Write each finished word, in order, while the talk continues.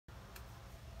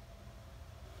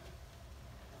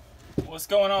What's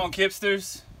going on,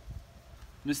 Kipsters?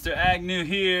 Mr. Agnew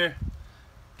here,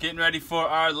 getting ready for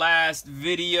our last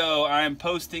video. I am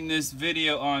posting this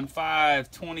video on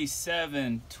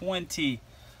 5/27/20,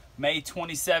 May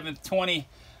 27th, 20.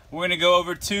 We're going to go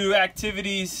over 2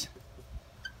 activities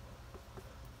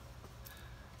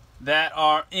that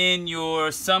are in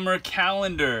your summer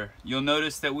calendar. You'll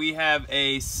notice that we have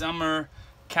a summer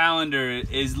calendar.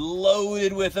 It is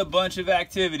loaded with a bunch of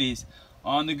activities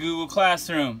on the Google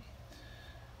Classroom.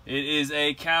 It is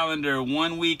a calendar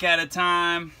 1 week at a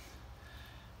time,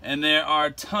 and there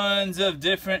are tons of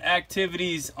different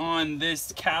activities on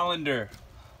this calendar.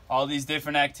 All these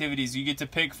different activities you get to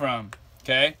pick from,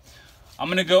 okay? I'm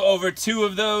gonna go over 2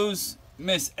 of those.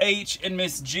 Miss H and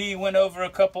Miss G went over a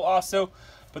couple also,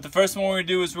 but the first one we're gonna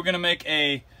do is we're gonna make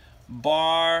a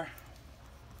bar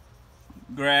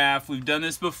graph. We've done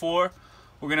this before.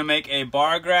 We're gonna make a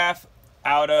bar graph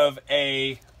out of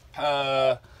a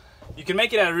you can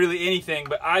make it out of really anything,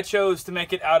 but I chose to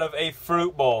make it out of a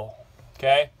fruit bowl,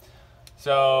 okay?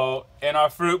 So in our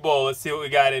fruit bowl, let's see what we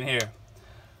got in here.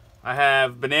 I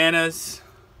have bananas,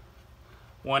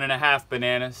 1.5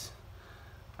 bananas.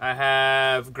 I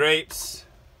have grapes.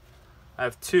 I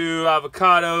have 2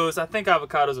 avocados. I think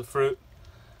avocados are fruit.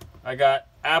 I got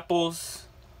apples.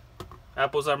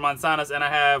 Apples are manzanas, and I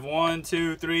have 1,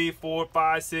 2, 3, 4,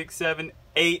 5, 6, 7,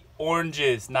 8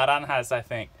 oranges, naranjas, I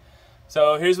think.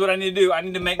 So here's what I need to do. I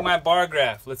need to make my bar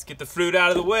graph. Let's get the fruit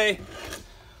out of the way.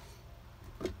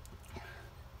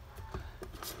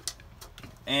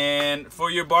 And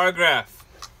for your bar graph,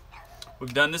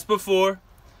 we've done this before.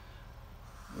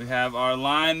 We have our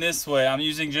line this way. I'm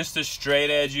using just a straight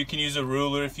edge. You can use a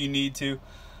ruler if you need to.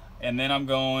 And then I'm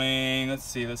going, let's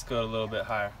see, let's go a little bit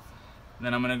higher. And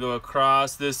then I'm gonna go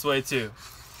across this way too,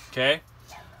 okay?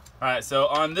 All right, so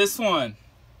on this one,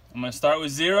 I'm gonna start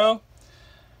with 0.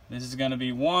 This is gonna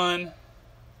be 1,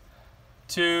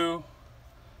 2,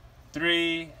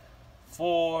 3,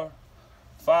 4,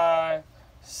 5,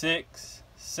 6,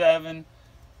 7,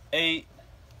 8,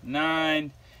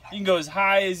 9. You can go as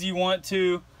high as you want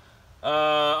to.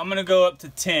 I'm gonna go up to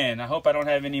 10. I hope I don't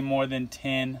have any more than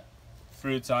 10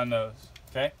 fruits on those,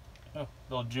 okay? Oh,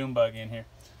 little June bug in here,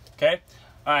 okay?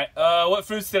 All right, what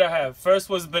fruits did I have? First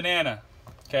was banana,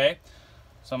 okay?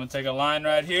 So I'm gonna take a line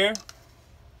right here.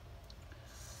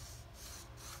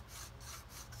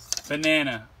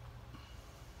 Banana.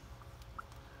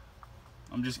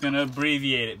 I'm just gonna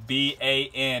abbreviate it,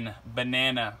 B-A-N,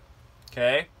 banana,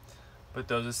 okay? Put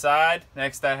those aside.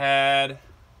 Next I had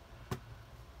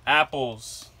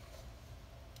apples.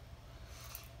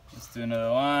 Let's do another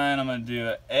line. I'm gonna do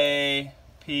an A,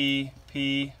 P,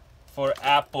 P for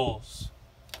apples,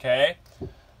 okay?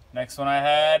 Next one I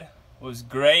had was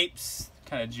grapes.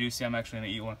 Kind of juicy, I'm actually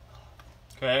gonna eat one,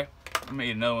 okay? I'm gonna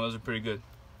eat another one, those are pretty good.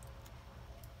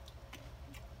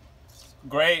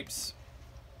 Grapes.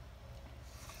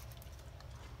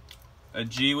 A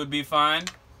G would be fine.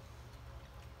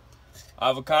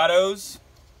 Avocados.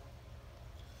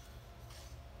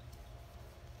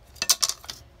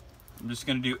 I'm just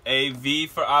gonna do AV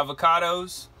for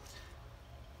avocados.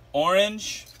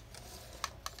 Orange.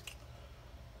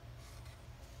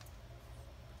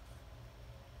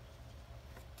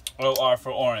 OR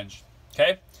for orange.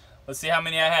 Okay, let's see how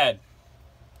many I had.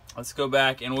 Let's go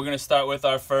back and we're gonna start with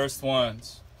our first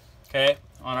ones, okay,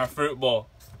 on our fruit bowl.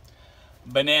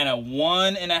 Banana,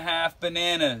 1.5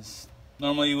 bananas.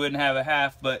 Normally you wouldn't have a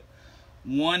half, but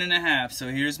 1.5. So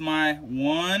here's my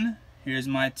 1, here's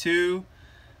my 2.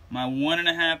 My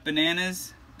 1.5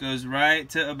 bananas goes right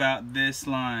to about this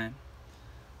line,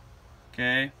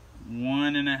 okay?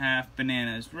 1.5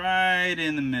 bananas right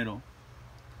in the middle.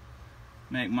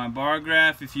 Make my bar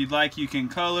graph. If you'd like, you can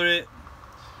color it.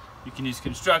 You can use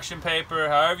construction paper,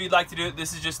 however you'd like to do it.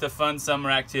 This is just a fun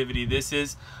summer activity. This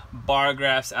is bar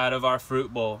graphs out of our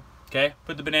fruit bowl, okay?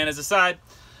 Put the bananas aside.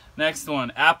 Next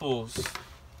one, apples.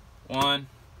 1,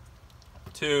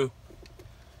 2,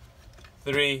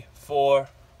 3, 4,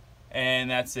 and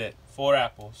that's it. 4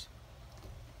 apples.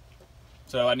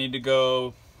 So I need to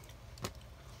go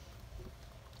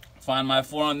find my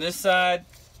 4 on this side,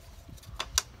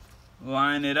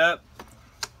 line it up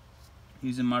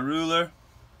using my ruler.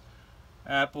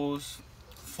 Apples,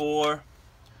 4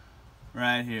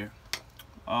 right here,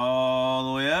 all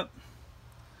the way up.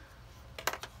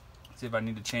 Let's see if I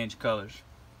need to change colors.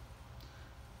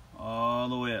 All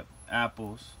the way up,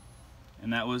 apples,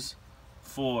 and that was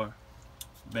 4.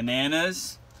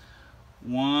 Bananas,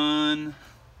 1,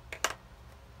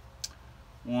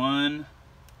 1.5.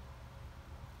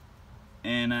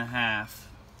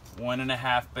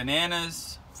 1.5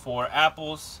 bananas, 4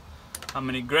 apples. How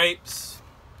many grapes?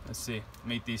 Let's see.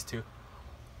 Meet these two.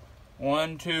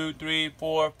 1, 2, 3,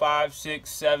 4, 5, 6,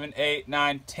 7, 8,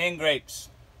 9, 10 grapes.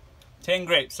 10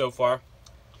 grapes so far.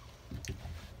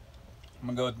 I'm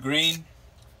gonna go with green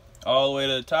all the way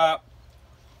to the top.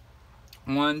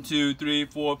 1, 2, 3,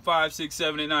 4, 5, 6,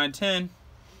 7, 8, 9, 10.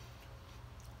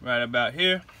 Right about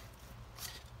here.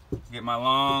 Get my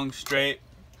long, straight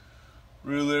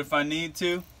ruler if I need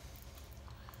to.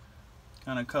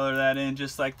 Kind of color that in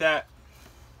just like that.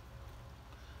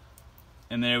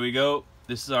 And there we go.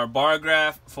 This is our bar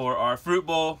graph for our fruit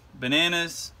bowl.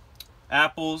 Bananas,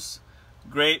 apples,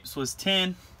 grapes was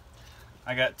 10.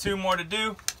 I got 2 more to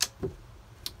do.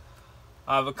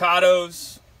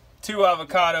 Avocados, 2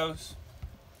 avocados.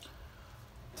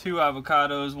 2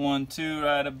 avocados, 1, 2,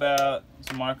 right about,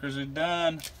 these markers are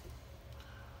done.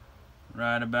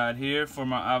 Right about here for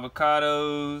my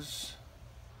avocados.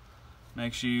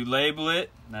 Make sure you label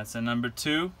it. That's a number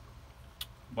 2.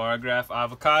 Bar graph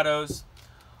avocados.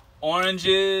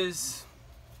 Oranges,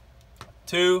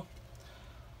 2,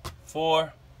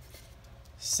 4,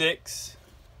 6,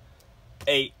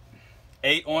 8.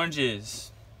 8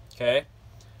 oranges. Okay.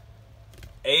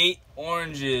 8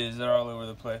 oranges. They're all over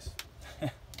the place.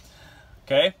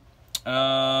 Okay.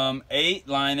 8.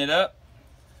 Line it up.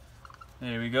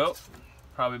 There we go.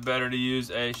 Probably better to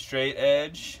use a straight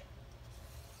edge.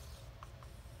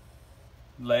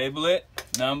 Label it.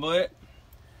 Number it.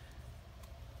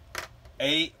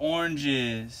 8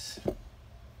 oranges.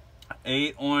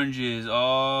 8 oranges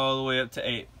all the way up to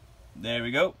 8. There we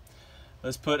go.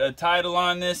 Let's put a title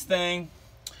on this thing.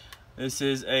 This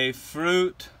is a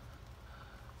fruit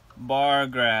bar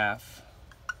graph.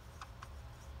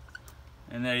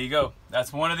 And there you go.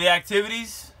 That's one of the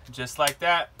activities. Just like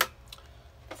that.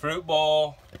 Fruit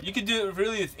bowl. You can do it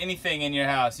really with anything in your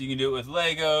house. You can do it with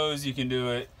Legos. You can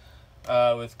do it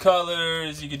with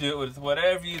colors. You can do it with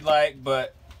whatever you'd like.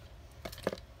 But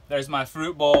there's my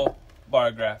fruit bowl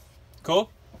bar graph. Cool?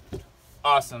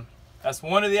 Awesome. That's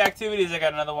one of the activities. I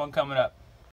got another one coming up.